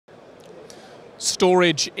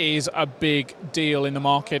Storage is a big deal in the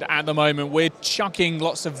market at the moment. We're chucking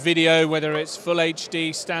lots of video, whether it's full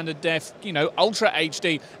HD, standard def, ultra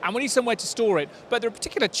HD, and we need somewhere to store it. But there are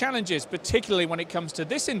particular challenges, particularly when it comes to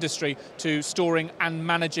this industry, to storing and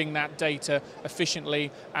managing that data efficiently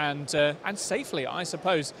and safely, I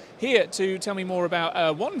suppose. Here to tell me more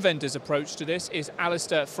about one vendor's approach to this is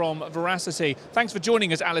Alastair from Veracity. Thanks for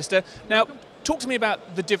joining us, Alastair. Now, talk to me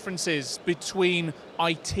about the differences between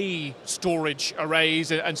IT storage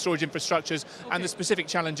arrays and storage infrastructures and the specific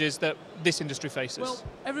challenges that this industry faces. Well,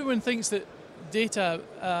 everyone thinks that data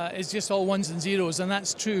is just all ones and zeros, and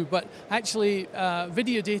that's true, but actually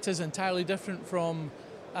video data is entirely different from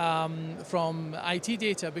IT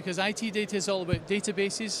data, because IT data is all about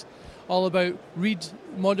databases, all about read,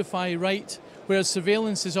 modify, write, whereas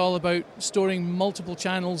surveillance is all about storing multiple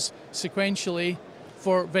channels sequentially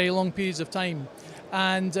for very long periods of time.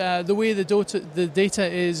 And the way the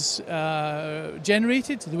data is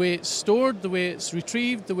generated, the way it's stored, the way it's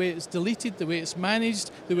retrieved, the way it's deleted, the way it's managed,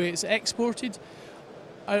 the way it's exported,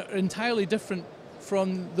 are entirely different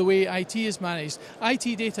from the way IT is managed.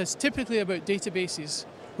 IT data is typically about databases,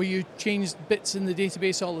 where you change bits in the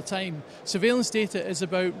database all the time. Surveillance data is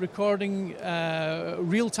about recording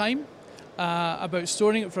real time, about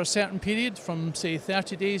storing it for a certain period, from say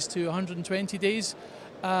 30 days to 120 days,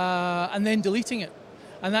 and then deleting it.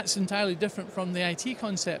 And that's entirely different from the IT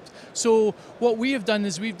concept. So what we have done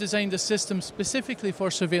is we've designed a system specifically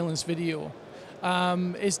for surveillance video.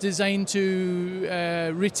 It's designed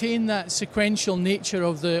to retain that sequential nature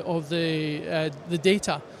of the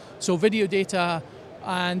data. So video data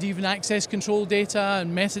and even access control data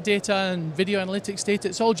and metadata and video analytics data,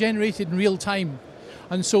 it's all generated in real time.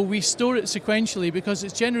 And so we store it sequentially because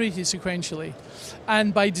it's generated sequentially.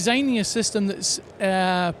 And by designing a system that's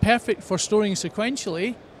perfect for storing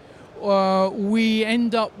sequentially, we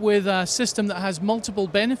end up with a system that has multiple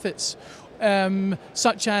benefits,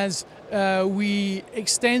 such as we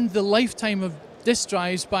extend the lifetime of disk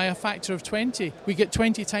drives by a factor of 20. We get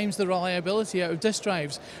 20 times the reliability out of disk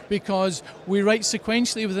drives because we write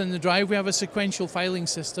sequentially within the drive. We have a sequential filing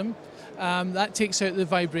system. That takes out the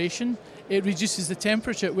vibration. It reduces the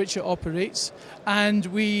temperature at which it operates, and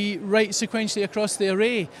we write sequentially across the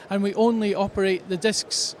array, and we only operate the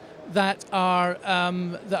disks that are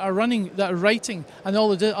writing, and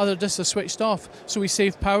all the other disks are switched off. So we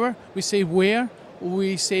save power, we save wear,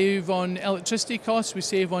 we save on electricity costs, we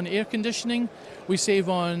save on air conditioning, we save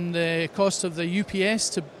on the cost of the UPS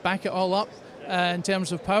to back it all up in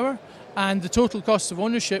terms of power, and the total cost of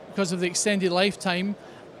ownership, because of the extended lifetime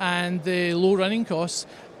and the low running costs,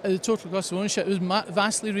 the total cost of ownership is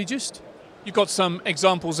vastly reduced. You've got some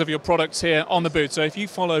examples of your products here on the booth, so if you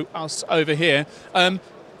follow us over here,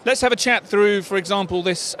 let's have a chat through, for example,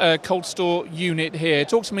 this COLDSTORE unit here.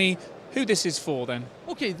 Talk to me who this is for then.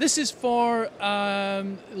 Okay, this is for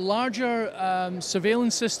larger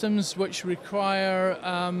surveillance systems which require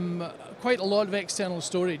quite a lot of external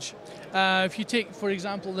storage. If you take, for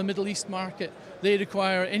example, the Middle East market, they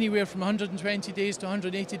require anywhere from 120 days to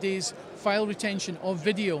 180 days file retention of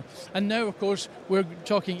video. And now, of course, we're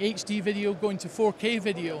talking HD video going to 4K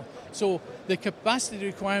video. So the capacity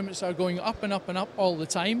requirements are going up and up and up all the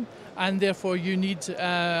time, and therefore you need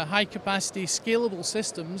high capacity scalable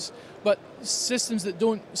systems, but systems that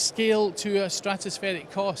don't scale to a stratospheric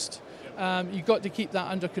cost. You've got to keep that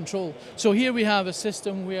under control. So here we have a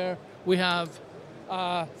system where we have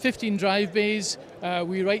 15 drive bays.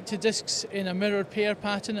 We write to disks in a mirrored pair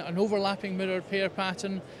pattern, an overlapping mirrored pair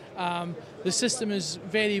pattern. The system is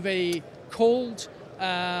very, very cold.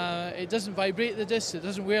 It doesn't vibrate the disks, it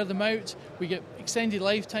doesn't wear them out. We get extended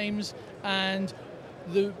lifetimes, and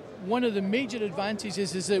one of the major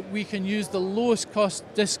advantages is that we can use the lowest cost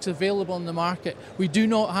disks available in the market. We do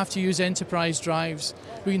not have to use enterprise drives.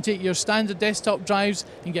 We can take your standard desktop drives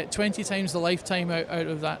and get 20 times the lifetime out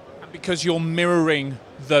of that. Because you're mirroring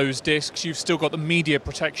those disks, you've still got the media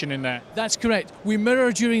protection in there. That's correct. We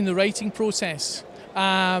mirror during the writing process,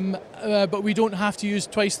 but we don't have to use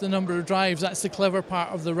twice the number of drives. That's the clever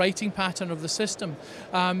part of the writing pattern of the system,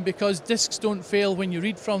 because disks don't fail when you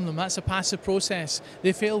read from them. That's a passive process.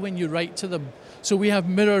 They fail when you write to them. So we have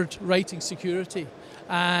mirrored writing security,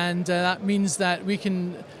 and that means that we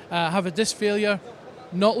can have a disk failure,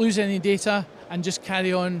 not lose any data, and just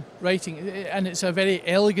carry on writing. And it's a very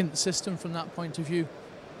elegant system from that point of view.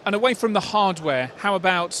 And away from the hardware, how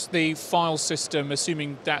about the file system,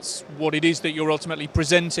 assuming that's what it is that you're ultimately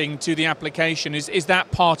presenting to the application? Is that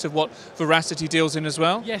part of what Veracity deals in as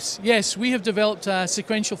well? Yes, we have developed a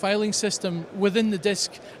sequential filing system within the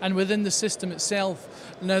disk and within the system itself.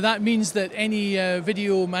 Now that means that any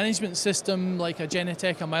video management system like a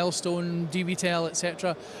Genetec, a Milestone, DVTel,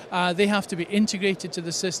 etc., they have to be integrated to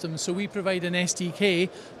the system. So we provide an SDK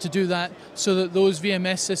to do that so that those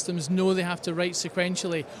VMS systems know they have to write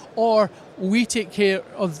sequentially. Or we take care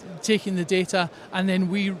of taking the data and then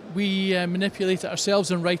we manipulate it ourselves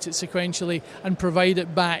and write it sequentially and provide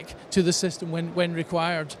it back to the system when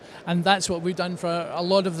required. And that's what we've done for a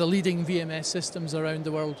lot of the leading VMS systems around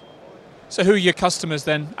the world. So who are your customers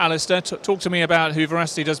then, Alastair? Talk to me about who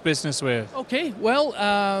Veracity does business with. Okay, well,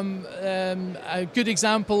 a good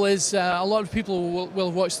example is a lot of people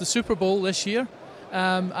will watch the Super Bowl this year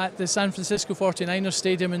at the San Francisco 49ers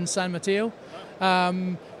Stadium in San Mateo.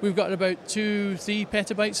 We've got about 2-3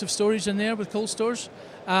 petabytes of storage in there with COLDSTOREs.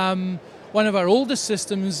 One of our oldest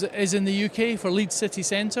systems is in the UK for Leeds City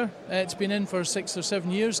Centre. It's been in for 6 or 7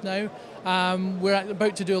 years now. We're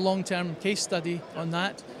about to do a long-term case study on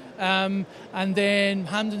that. And then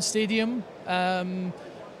Hampden Stadium,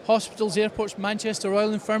 hospitals, airports, Manchester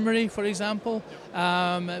Royal Infirmary, for example,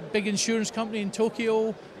 a big insurance company in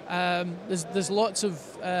Tokyo. There's lots of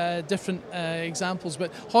different examples,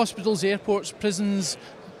 but hospitals, airports, prisons,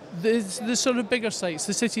 the sort of bigger sites,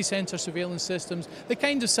 the city centre surveillance systems, the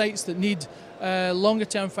kind of sites that need longer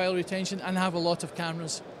term file retention and have a lot of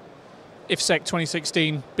cameras. IFSEC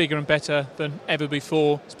 2016, bigger and better than ever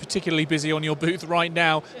before. It's particularly busy on your booth right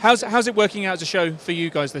now. How's it working out as a show for you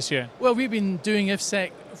guys this year? Well, we've been doing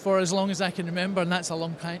IFSEC for as long as I can remember, and that's a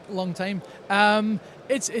long time.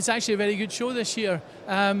 It's actually a very good show this year.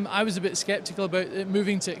 I was a bit sceptical about it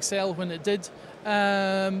moving to Excel when it did,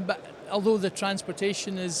 but although the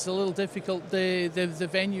transportation is a little difficult, the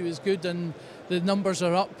venue is good and the numbers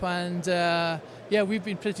are up, and yeah, we've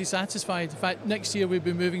been pretty satisfied. In fact, next year we'll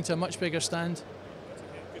be moving to a much bigger stand.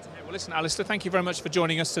 Good to hear. Well, listen, Alastair, thank you very much for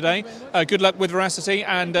joining us today. Good luck with Veracity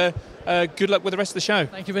and good luck with the rest of the show.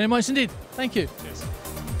 Thank you very much indeed. Thank you. Cheers.